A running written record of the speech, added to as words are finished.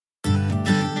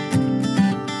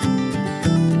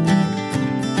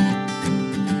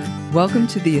Welcome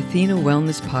to the Athena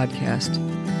Wellness Podcast,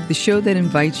 the show that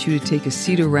invites you to take a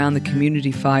seat around the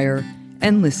community fire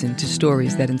and listen to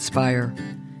stories that inspire.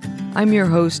 I'm your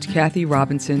host, Kathy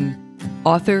Robinson,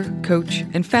 author, coach,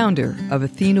 and founder of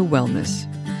Athena Wellness,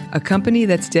 a company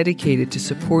that's dedicated to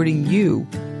supporting you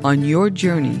on your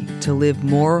journey to live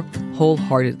more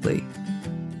wholeheartedly.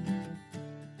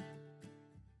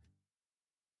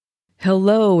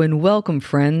 Hello and welcome,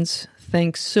 friends.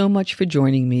 Thanks so much for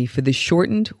joining me for this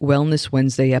shortened Wellness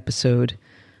Wednesday episode,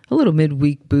 a little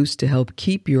midweek boost to help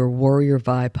keep your warrior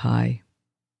vibe high.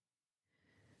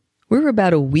 We're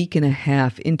about a week and a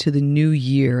half into the new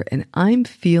year, and I'm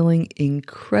feeling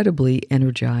incredibly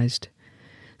energized.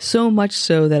 So much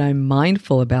so that I'm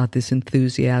mindful about this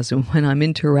enthusiasm when I'm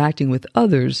interacting with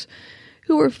others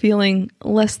who are feeling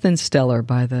less than stellar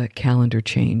by the calendar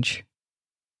change.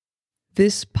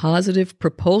 This positive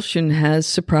propulsion has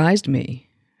surprised me.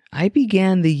 I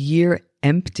began the year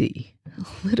empty,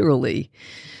 literally.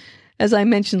 As I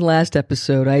mentioned last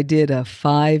episode, I did a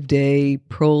 5-day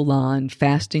Prolon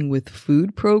fasting with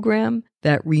food program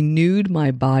that renewed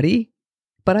my body,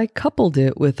 but I coupled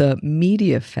it with a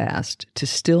media fast to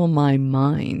still my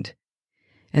mind.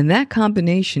 And that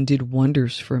combination did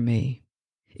wonders for me.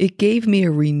 It gave me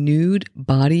a renewed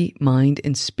body, mind,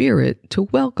 and spirit to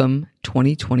welcome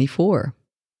 2024.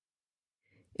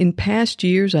 In past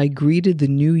years, I greeted the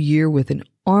new year with an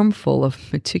armful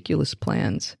of meticulous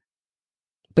plans.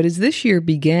 But as this year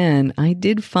began, I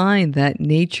did find that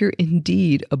nature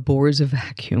indeed abhors a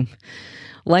vacuum.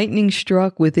 Lightning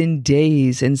struck within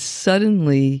days, and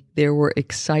suddenly there were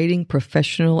exciting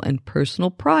professional and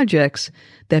personal projects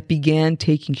that began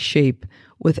taking shape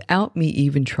without me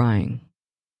even trying.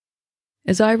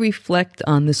 As I reflect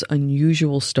on this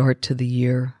unusual start to the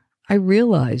year, I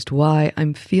realized why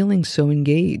I'm feeling so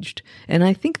engaged, and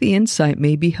I think the insight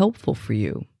may be helpful for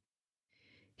you.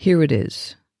 Here it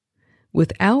is.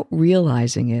 Without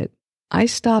realizing it, I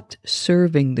stopped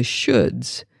serving the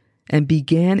shoulds and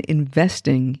began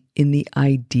investing in the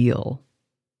ideal.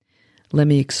 Let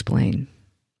me explain.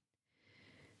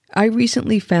 I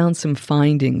recently found some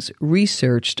findings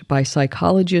researched by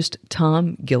psychologist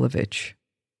Tom Gilovich.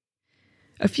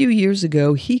 A few years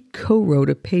ago, he co-wrote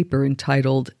a paper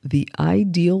entitled The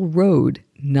Ideal Road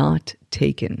Not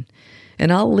Taken,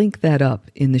 and I'll link that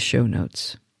up in the show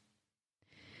notes.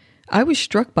 I was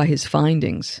struck by his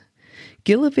findings.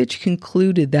 Gilovich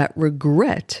concluded that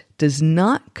regret does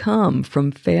not come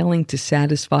from failing to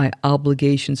satisfy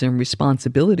obligations and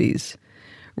responsibilities.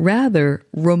 Rather,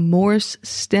 remorse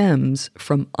stems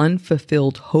from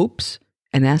unfulfilled hopes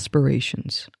and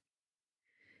aspirations.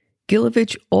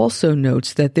 Gilovich also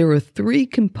notes that there are 3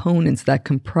 components that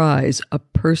comprise a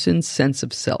person's sense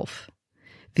of self.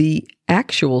 The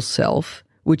actual self,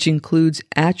 which includes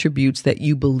attributes that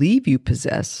you believe you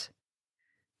possess.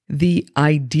 The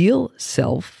ideal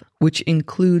self, which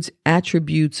includes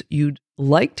attributes you'd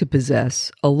like to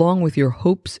possess along with your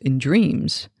hopes and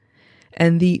dreams.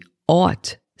 And the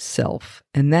ought self,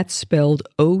 and that's spelled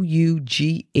O-U-G-H-T,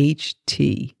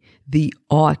 the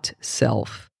ought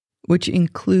self, which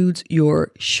includes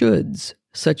your shoulds,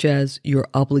 such as your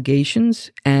obligations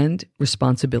and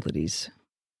responsibilities.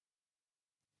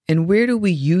 And where do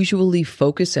we usually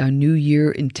focus our New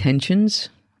Year intentions?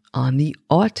 On the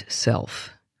ought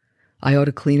self. I ought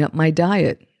to clean up my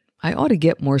diet. I ought to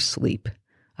get more sleep.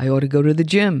 I ought to go to the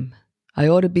gym. I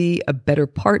ought to be a better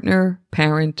partner,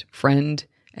 parent, friend,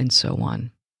 and so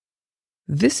on.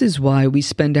 This is why we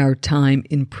spend our time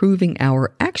improving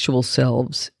our actual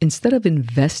selves instead of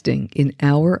investing in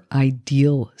our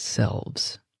ideal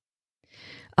selves.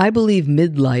 I believe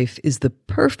midlife is the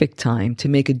perfect time to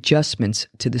make adjustments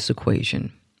to this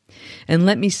equation. And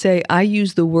let me say, I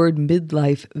use the word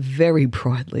midlife very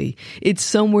broadly. It's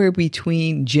somewhere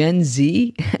between Gen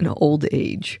Z and old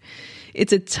age.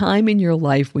 It's a time in your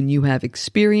life when you have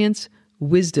experience,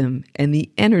 wisdom, and the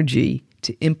energy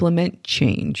to implement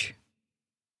change.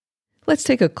 Let's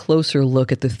take a closer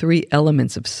look at the 3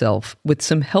 elements of self with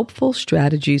some helpful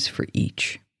strategies for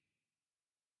each.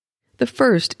 The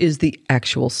first is the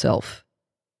actual self.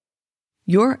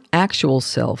 Your actual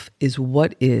self is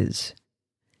what is.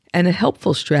 And a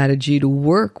helpful strategy to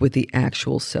work with the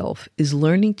actual self is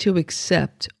learning to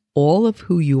accept all of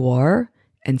who you are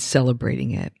and celebrating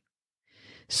it.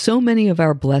 So many of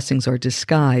our blessings are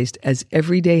disguised as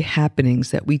everyday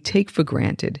happenings that we take for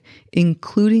granted,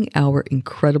 including our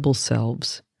incredible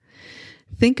selves.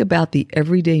 Think about the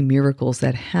everyday miracles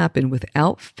that happen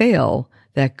without fail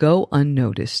that go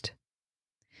unnoticed.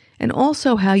 And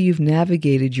also how you've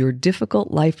navigated your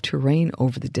difficult life terrain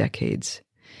over the decades.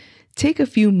 Take a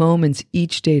few moments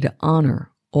each day to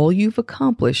honor all you've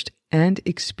accomplished and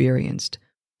experienced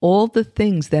all the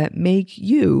things that make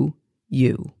you,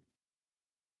 you.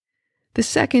 The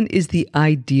second is the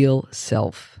ideal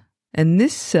self, and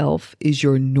this self is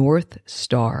your North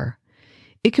Star.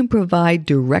 It can provide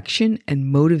direction and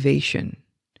motivation.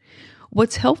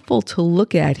 What's helpful to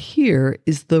look at here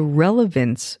is the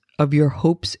relevance of your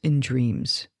hopes and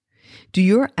dreams. Do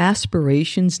your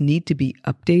aspirations need to be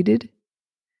updated?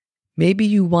 Maybe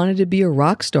you wanted to be a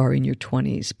rock star in your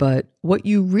 20s, but what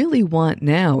you really want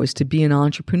now is to be an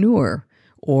entrepreneur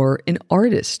or an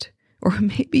artist, or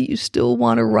maybe you still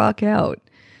want to rock out.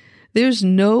 There's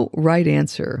no right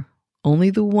answer, only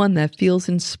the one that feels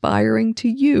inspiring to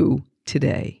you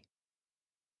today.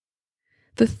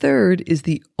 The third is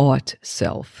the ought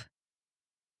self.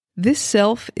 This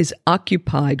self is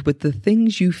occupied with the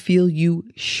things you feel you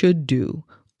should do,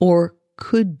 or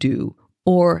could do,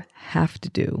 or have to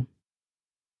do.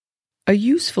 A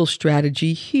useful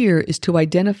strategy here is to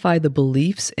identify the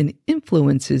beliefs and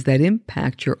influences that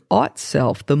impact your ought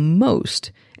self the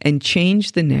most and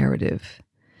change the narrative.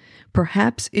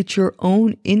 Perhaps it's your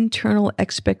own internal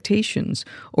expectations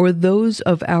or those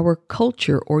of our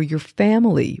culture or your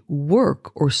family,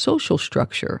 work, or social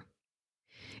structure.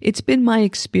 It's been my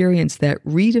experience that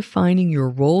redefining your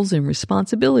roles and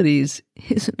responsibilities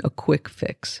isn't a quick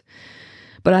fix.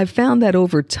 But I've found that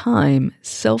over time,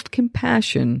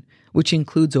 self-compassion, which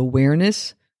includes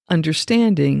awareness,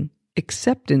 understanding,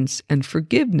 acceptance, and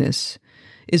forgiveness,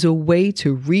 is a way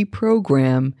to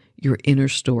reprogram your inner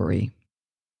story.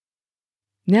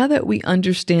 Now that we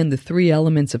understand the three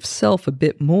elements of self a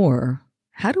bit more,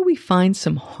 how do we find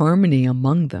some harmony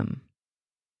among them?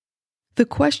 The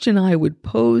question I would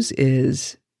pose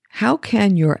is, how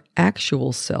can your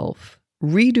actual self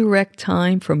redirect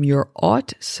time from your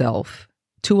ought self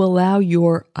to allow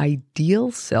your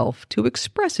ideal self to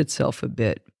express itself a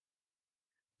bit?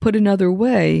 Put another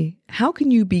way, how can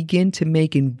you begin to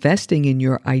make investing in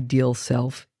your ideal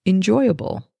self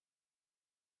enjoyable?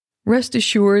 Rest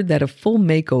assured that a full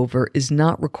makeover is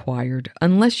not required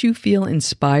unless you feel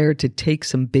inspired to take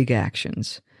some big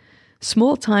actions.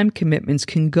 Small time commitments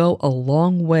can go a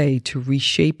long way to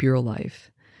reshape your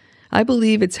life. I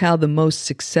believe it's how the most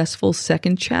successful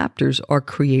second chapters are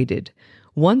created.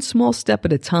 One small step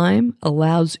at a time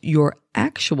allows your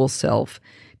actual self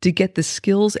to get the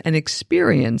skills and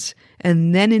experience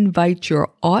and then invite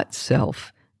your ought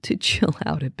self to chill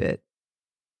out a bit.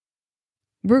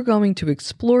 We're going to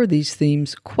explore these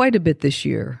themes quite a bit this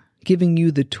year, giving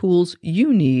you the tools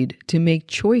you need to make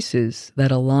choices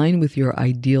that align with your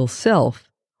ideal self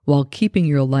while keeping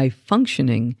your life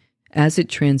functioning as it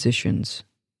transitions.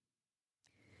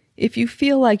 If you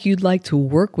feel like you'd like to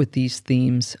work with these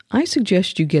themes, I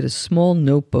suggest you get a small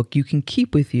notebook you can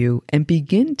keep with you and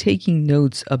begin taking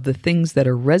notes of the things that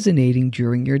are resonating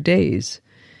during your days.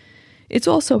 It's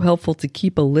also helpful to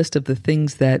keep a list of the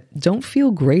things that don't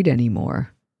feel great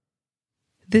anymore.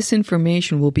 This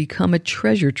information will become a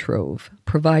treasure trove,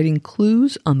 providing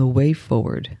clues on the way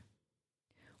forward.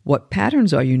 What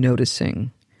patterns are you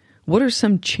noticing? What are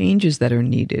some changes that are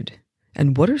needed?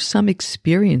 And what are some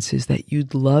experiences that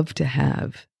you'd love to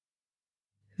have?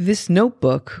 This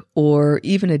notebook, or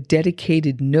even a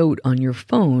dedicated note on your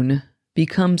phone,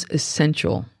 becomes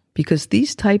essential because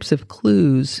these types of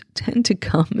clues tend to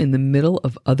come in the middle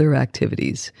of other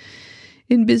activities.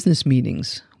 In business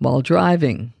meetings, while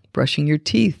driving, brushing your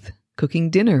teeth, cooking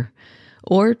dinner,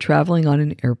 or traveling on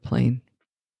an airplane.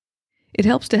 It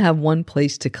helps to have one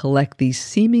place to collect these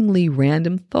seemingly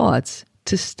random thoughts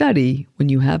to study when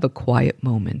you have a quiet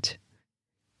moment.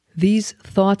 These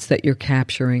thoughts that you're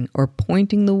capturing are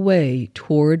pointing the way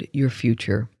toward your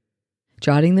future.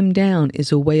 Jotting them down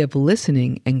is a way of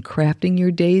listening and crafting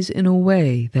your days in a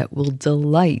way that will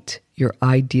delight your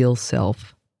ideal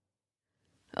self.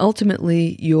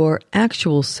 Ultimately, your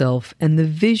actual self and the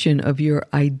vision of your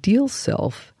ideal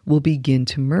self will begin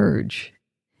to merge.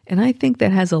 And I think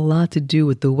that has a lot to do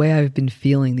with the way I've been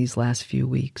feeling these last few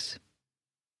weeks.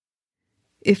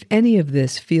 If any of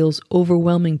this feels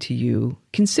overwhelming to you,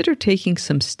 consider taking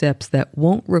some steps that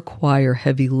won't require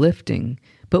heavy lifting,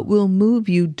 but will move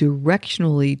you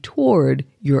directionally toward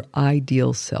your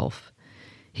ideal self.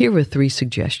 Here are 3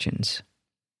 suggestions.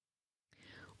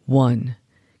 1.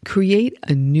 Create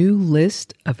a new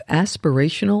list of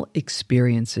aspirational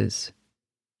experiences.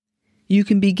 You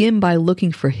can begin by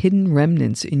looking for hidden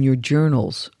remnants in your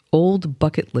journals, old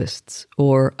bucket lists,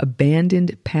 or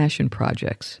abandoned passion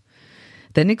projects.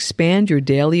 Then expand your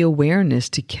daily awareness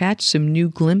to catch some new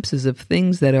glimpses of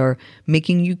things that are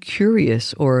making you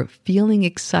curious or feeling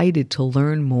excited to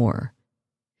learn more.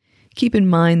 Keep in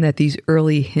mind that these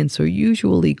early hints are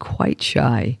usually quite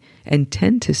shy and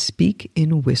tend to speak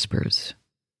in whispers.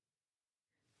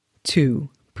 2.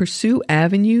 Pursue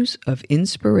avenues of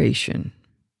inspiration.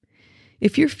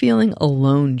 If you're feeling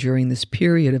alone during this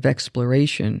period of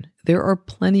exploration, there are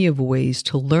plenty of ways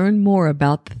to learn more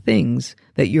about the things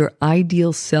that your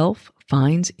ideal self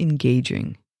finds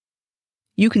engaging.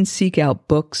 You can seek out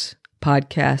books,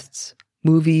 podcasts,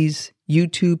 movies,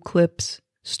 YouTube clips,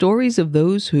 stories of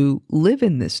those who live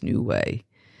in this new way.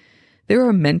 There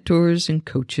are mentors and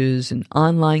coaches and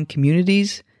online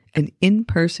communities and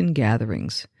in-person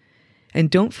gatherings. And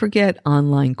don't forget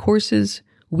online courses,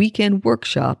 weekend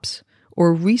workshops,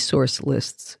 or resource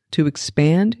lists to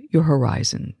expand your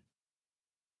horizon.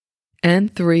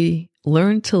 And 3,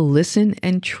 learn to listen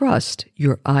and trust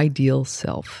your ideal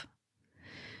self.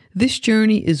 This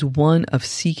journey is one of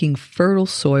seeking fertile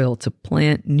soil to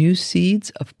plant new seeds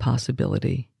of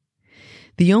possibility.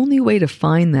 The only way to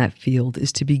find that field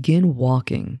is to begin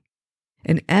walking.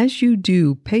 And as you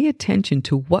do, pay attention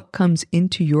to what comes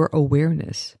into your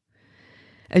awareness.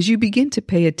 As you begin to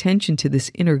pay attention to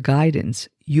this inner guidance,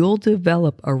 you'll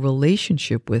develop a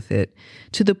relationship with it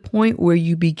to the point where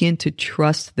you begin to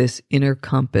trust this inner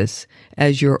compass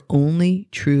as your only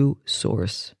true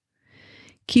source.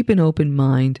 Keep an open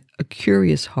mind, a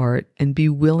curious heart, and be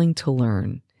willing to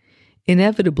learn.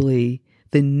 Inevitably,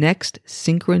 the next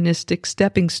synchronistic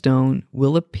stepping stone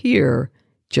will appear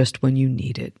just when you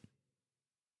need it.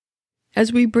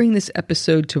 As we bring this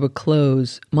episode to a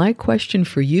close, my question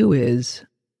for you is,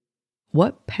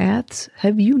 what paths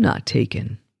have you not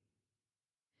taken?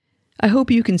 I hope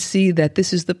you can see that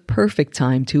this is the perfect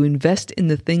time to invest in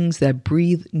the things that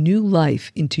breathe new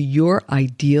life into your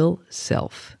ideal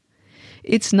self.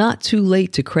 It's not too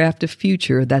late to craft a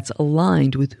future that's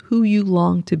aligned with who you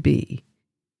long to be.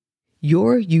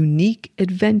 Your unique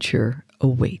adventure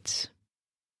awaits.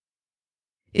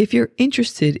 If you're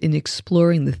interested in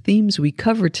exploring the themes we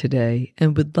covered today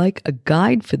and would like a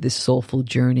guide for this soulful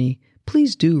journey,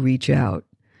 please do reach out.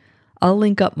 I'll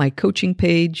link up my coaching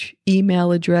page,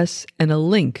 email address, and a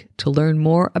link to learn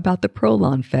more about the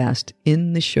Prolon Fast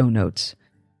in the show notes.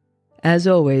 As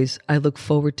always, I look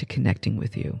forward to connecting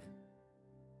with you.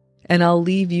 And I'll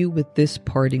leave you with this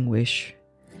parting wish.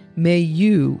 May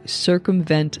you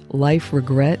circumvent life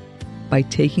regret by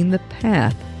taking the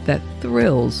path that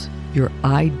thrills your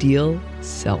ideal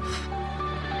self.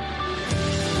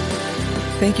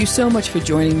 Thank you so much for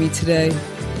joining me today.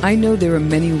 I know there are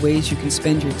many ways you can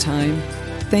spend your time.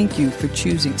 Thank you for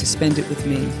choosing to spend it with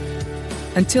me.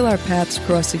 Until our paths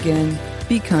cross again,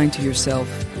 be kind to yourself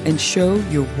and show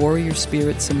your warrior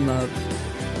spirit some love.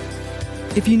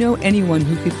 If you know anyone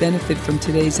who could benefit from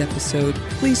today's episode,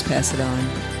 please pass it on.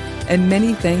 And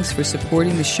many thanks for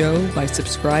supporting the show by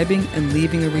subscribing and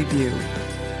leaving a review.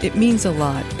 It means a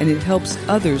lot, and it helps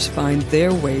others find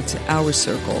their way to our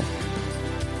circle.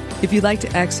 If you'd like to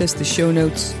access the show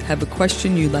notes, have a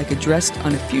question you'd like addressed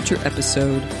on a future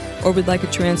episode, or would like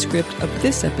a transcript of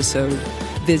this episode,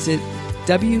 visit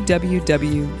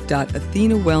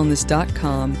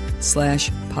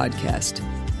www.athenawellness.com/podcast.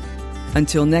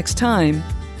 Until next time,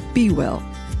 be well.